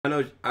I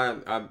know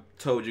I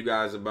told you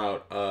guys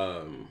about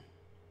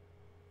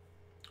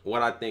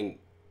what I think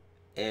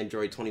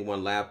Android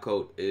 21 Lab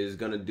Coat is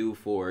gonna do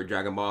for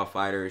Dragon Ball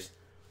FighterZ.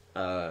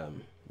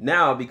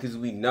 Now because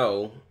we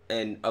know,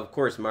 and of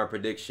course my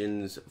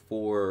predictions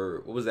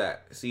for what was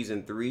that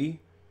season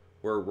 3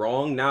 were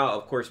wrong. Now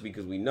of course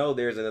because we know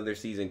there's another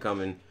season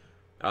coming.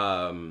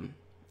 I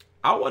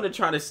want to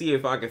try to see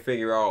if I can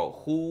figure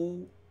out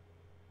who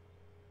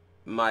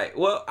might.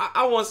 Well,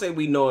 I won't say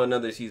we know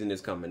another season is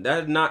coming.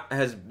 That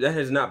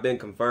has not been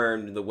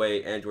confirmed the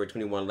way Android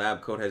 21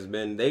 Lab Coat has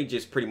been. They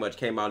just pretty much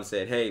came out and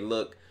said, "Hey,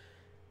 look,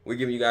 we're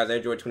giving you guys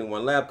Android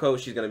 21 Lab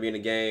Coat. She's gonna be in the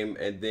game."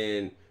 And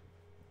then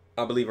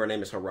I believe her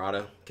name is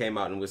Harada came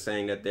out and was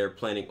saying that they're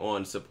planning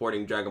on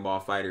supporting Dragon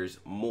Ball FighterZ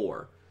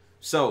more.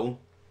 So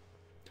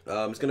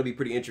it's gonna be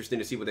pretty interesting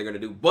to see what they're gonna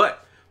do.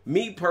 But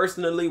me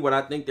personally, what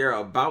I think they're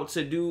about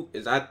to do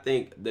is I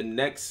think the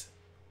next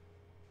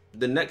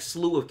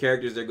slew of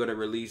characters they're going to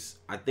release,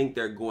 I think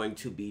they're going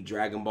to be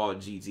Dragon Ball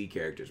GT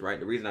characters, right?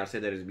 The reason I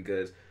said that is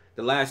because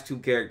the last two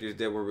characters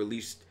that were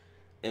released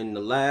in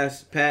the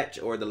last patch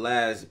or the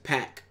last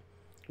pack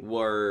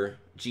were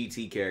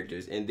GT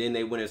characters. And then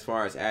they went as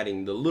far as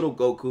adding the little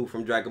Goku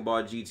from Dragon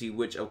Ball GT,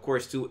 which of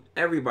course to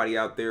everybody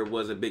out there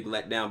was a big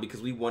letdown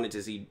because we wanted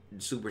to see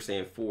Super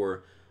Saiyan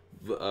 4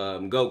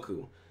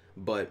 Goku.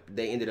 But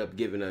they ended up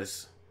giving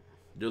us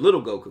the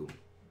little Goku.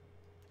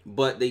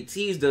 But they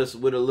teased us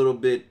with a little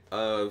bit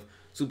of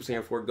Super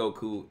Saiyan 4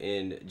 Goku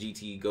and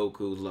GT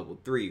Goku's level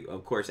 3.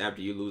 Of course,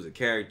 after you lose a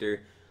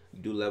character, you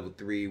do level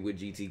 3 with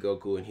GT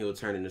Goku and he'll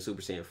turn into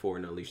Super Saiyan 4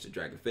 and unleash the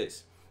Dragon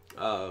Fist.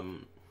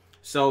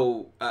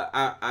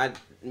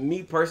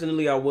 Me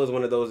personally, I was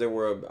one of those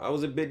that I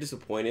was a bit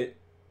disappointed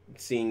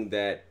seeing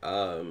that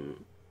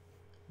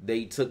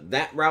they took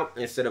that route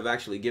instead of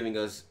actually giving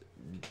us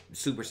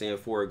Super Saiyan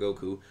 4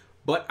 Goku.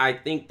 But I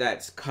think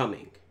that's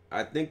coming.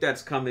 I think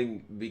that's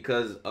coming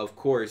because, of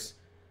course,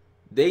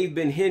 they've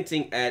been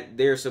hinting at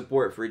their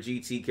support for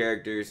GT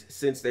characters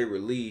since they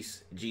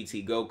released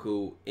GT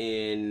Goku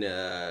in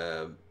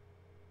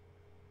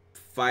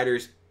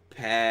FighterZ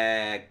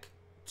Pack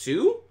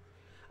 2.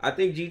 I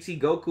think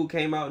GT Goku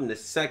came out in the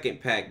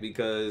second pack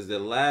because the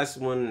last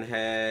one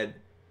had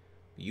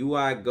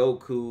UI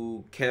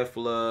Goku,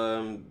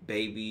 Kefla,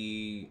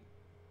 Baby,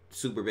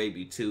 Super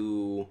Baby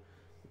 2,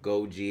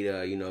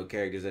 Gogeta, you know,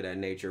 characters of that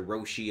nature.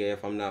 Roshi,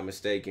 if I'm not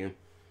mistaken.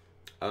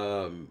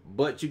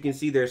 But you can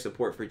see their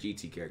support for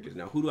GT characters.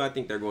 Now, who do I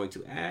think they're going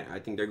to add? I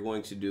think they're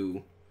going to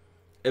do,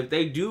 if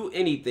they do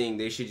anything,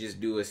 they should just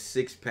do a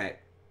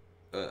 6-pack,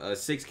 a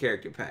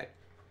 6-character pack.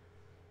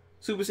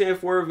 Super Saiyan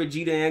 4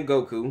 Vegeta and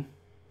Goku.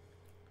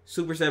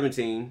 Super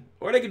 17,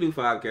 or they could do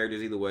 5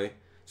 characters either way.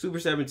 Super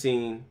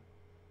 17,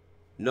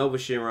 Nova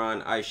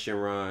Shinron, Ice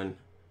Shinron,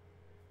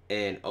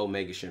 and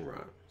Omega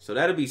Shinron. So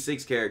that'll be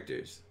 6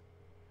 characters.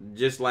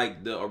 Just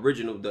like the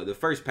original, the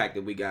first pack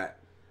that we got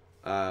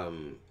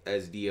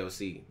as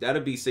DLC.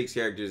 That'll be 6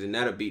 characters, and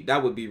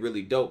that would be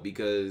really dope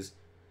because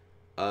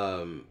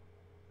who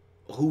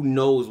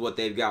knows what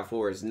they've got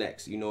for us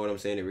next? You know what I'm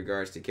saying in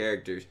regards to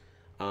characters.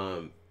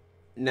 Now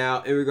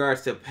in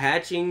regards to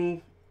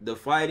patching the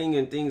fighting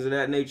and things of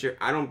that nature,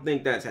 I don't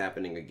think that's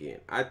happening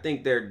again. I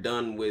think they're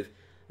done with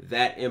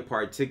that in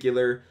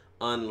particular,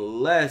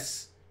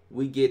 unless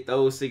we get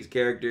those 6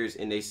 characters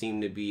and they seem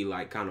to be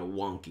like kind of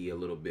wonky a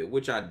little bit,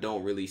 which I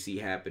don't really see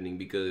happening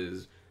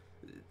because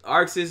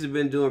ArcSys have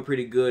been doing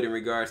pretty good in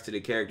regards to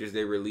the characters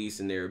they release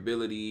and their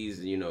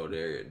abilities, you know,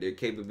 their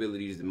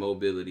capabilities, the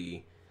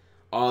mobility,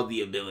 all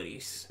the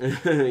abilities.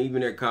 Even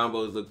their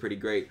combos look pretty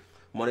great.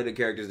 One of the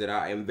characters that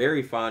I am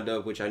very fond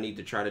of, which I need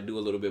to try to do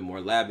a little bit more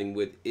labbing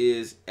with,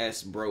 is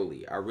S.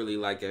 Broly. I really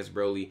like S.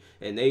 Broly,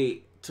 and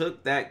they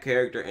took that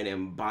character and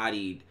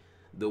embodied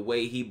the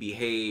way he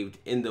behaved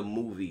in the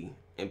movie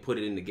and put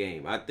it in the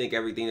game. I think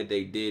everything that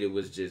they did, it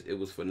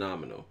was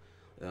phenomenal.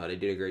 They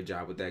did a great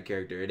job with that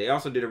character. They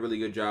also did a really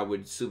good job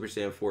with Super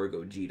Saiyan 4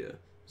 Gogeta.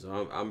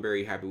 So I'm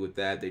very happy with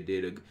that. They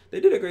did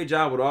a great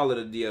job with all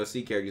of the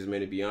DLC characters,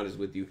 man, to be honest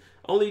with you.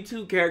 Only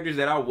 2 characters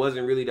that I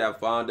wasn't really that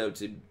fond of,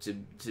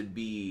 to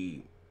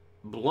be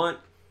blunt,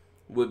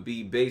 would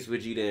be Base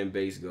Vegeta and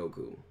Base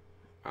Goku.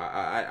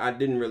 I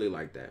didn't really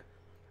like that.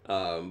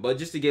 But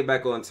just to get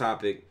back on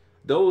topic,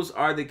 those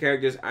are the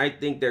characters I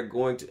think they're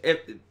going to,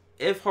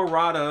 if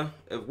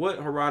what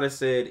Harada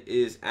said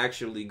is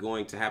actually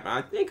going to happen.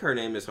 I think her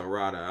name is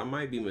Harada. I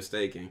might be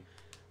mistaken.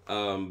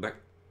 But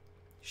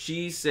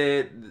she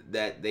said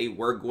that they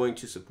were going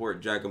to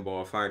support Dragon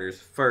Ball FighterZ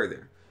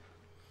further.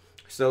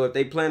 So if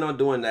they plan on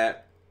doing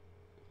that,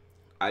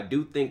 I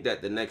do think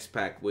that the next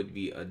pack would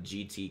be a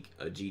GT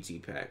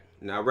pack.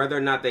 Now, whether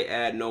or not they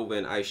add Nova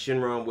and Ice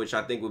Shinron, which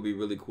I think would be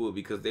really cool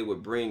because they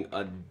would bring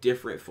a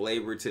different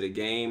flavor to the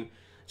game,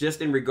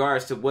 just in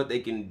regards to what they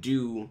can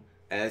do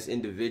as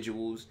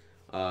individuals.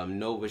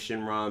 Nova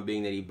Shinron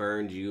being that he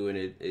burns you and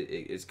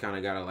it's kind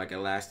of got like a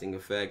lasting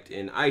effect,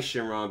 and Ice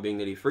Shinron being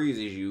that he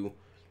freezes you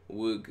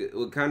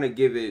would kind of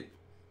give it,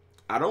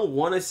 I don't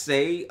want to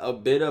say a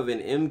bit of an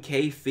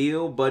MK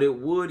feel, but it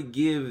would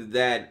give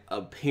that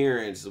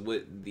appearance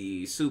with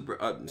the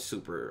Zero,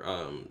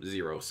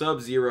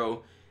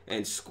 Sub-Zero,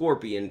 and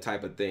Scorpion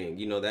type of thing.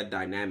 You know, that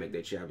dynamic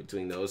that you have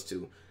between those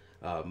two.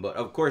 But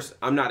of course,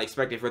 I'm not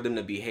expecting for them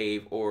to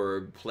behave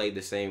or play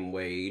the same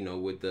way. You know,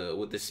 with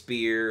the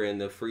spear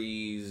and the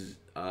freeze,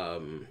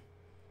 the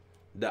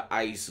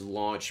ice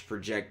launch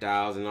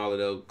projectiles and all of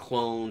the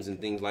clones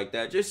and things like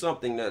that. Just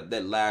something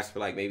that lasts for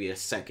like maybe a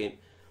second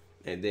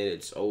and then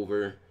it's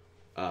over.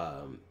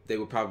 They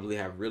would probably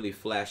have really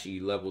flashy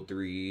level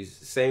 3s.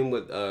 Same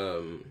with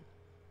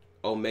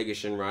Omega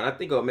Shenron. I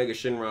think Omega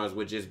Shenron's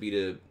would just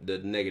be the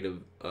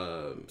negative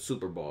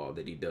super ball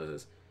that he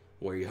does,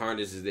 where he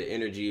harnesses the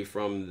energy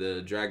from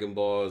the Dragon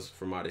Balls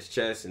from out his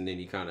chest, and then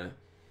he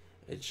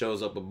it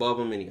shows up above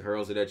him and he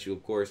hurls it at you,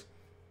 of course.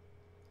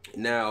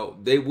 Now,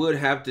 they would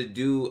have to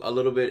do a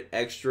little bit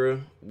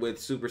extra with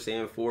Super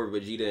Saiyan 4,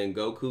 Vegeta, and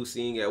Goku,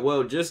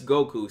 just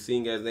Goku,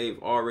 seeing as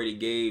they've already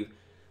gave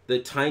the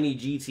tiny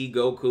GT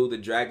Goku the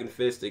Dragon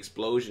Fist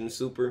Explosion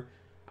Super.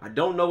 I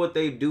don't know what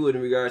they do in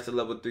regards to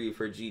level 3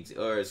 for GT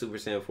or Super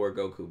Saiyan 4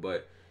 Goku,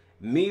 but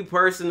me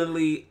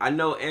personally, I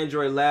know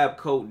Android Lab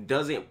Coat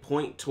doesn't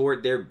point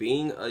toward there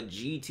being a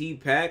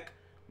GT pack,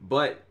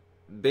 but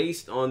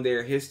based on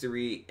their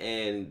history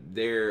and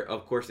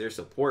of course their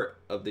support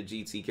of the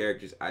GT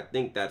characters, I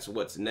think that's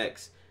what's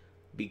next,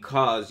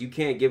 because you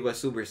can't give us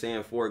Super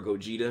Saiyan 4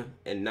 Gogeta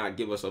and not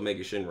give us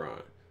Omega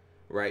Shenron,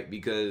 right?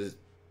 Because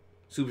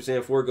Super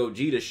Saiyan 4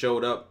 Gogeta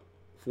showed up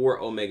for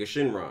Omega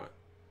Shenron,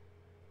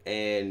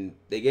 and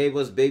they gave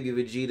us Baby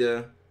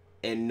Vegeta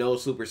and no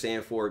Super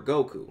Saiyan 4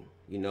 Goku,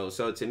 you know.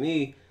 So to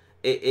me,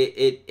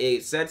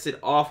 it sets it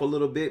off a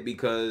little bit,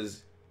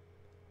 because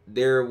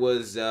there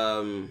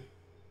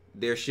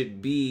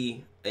should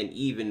be an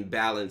even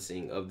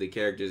balancing of the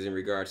characters in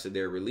regards to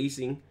their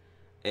releasing,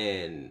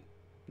 and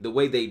the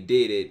way they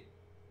did it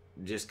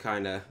just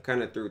kind of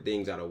threw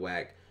things out of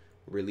whack,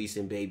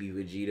 releasing Baby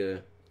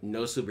Vegeta,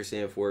 no Super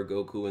Saiyan 4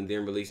 Goku, and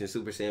then releasing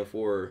Super Saiyan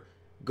 4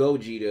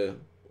 Gogeta,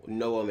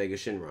 no Omega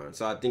Shenron.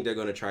 So I think they're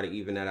going to try to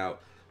even that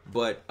out.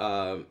 But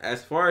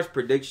as far as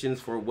predictions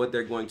for what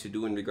they're going to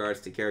do in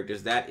regards to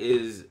characters, that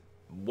is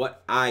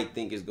what I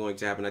think is going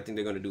to happen. I think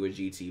they're going to do a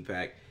GT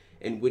pack,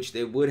 in which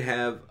they would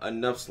have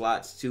enough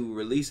slots to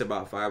release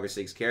about 5 or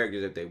 6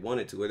 characters if they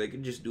wanted to, or they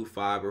could just do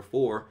 5 or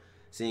 4,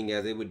 seeing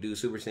as they would do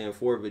Super Saiyan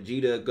 4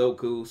 Vegeta,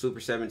 Goku, Super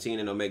 17,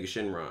 and Omega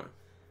Shenron.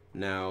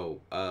 Now,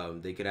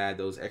 they could add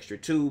those extra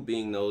 2,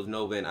 being those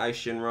Nova and Ice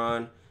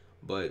Shenron,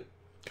 but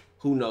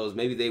who knows?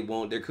 Maybe they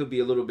won't. There could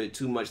be a little bit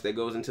too much that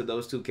goes into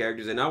those 2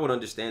 characters, and I would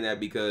understand that,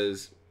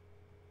 because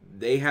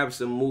they have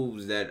some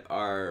moves that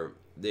are,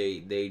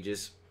 they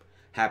just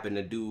happen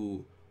to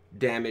do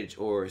damage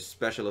or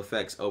special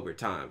effects over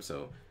time.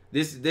 So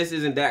this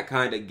isn't that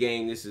kind of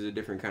game. This is a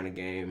different kind of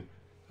game.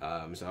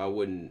 So I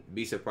wouldn't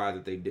be surprised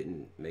if they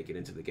didn't make it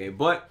into the game.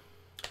 But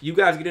you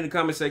guys get in the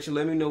comment section.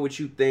 Let me know what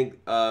you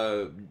think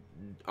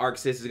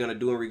ArcSys is going to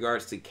do in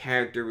regards to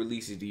character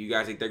releases. Do you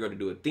guys think they're going to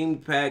do a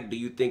themed pack? Do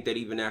you think that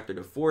even after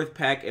the 4th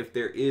pack, if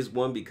there is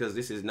one, because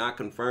this is not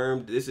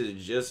confirmed, this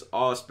is just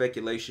all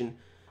speculation,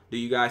 do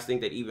you guys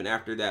think that even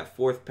after that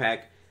 4th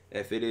pack,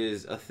 if it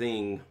is a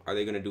thing, are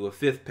they going to do a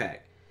 5th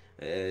pack?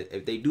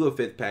 If they do a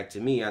 5th pack,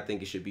 to me, I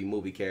think it should be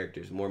movie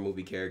characters, more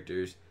movie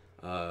characters.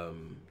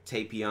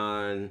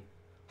 Tapion,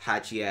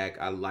 Hachiak,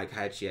 I like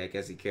Hachiak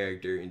as a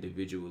character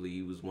individually.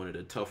 He was one of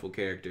the tougher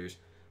characters.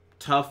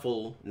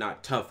 Tuffle,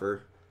 not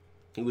tougher.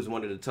 He was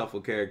one of the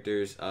tougher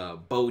characters.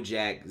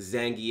 Bojack,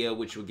 Zangia,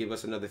 which will give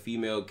us another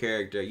female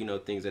character, you know,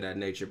 things of that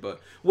nature. But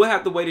we'll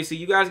have to wait and see.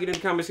 You guys get in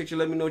the comment section.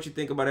 Let me know what you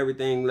think about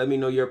everything. Let me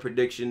know your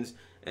predictions.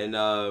 And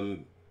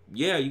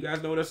yeah, you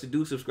guys know what else to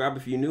do. Subscribe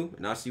if you're new,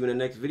 and I'll see you in the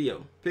next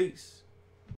video. Peace.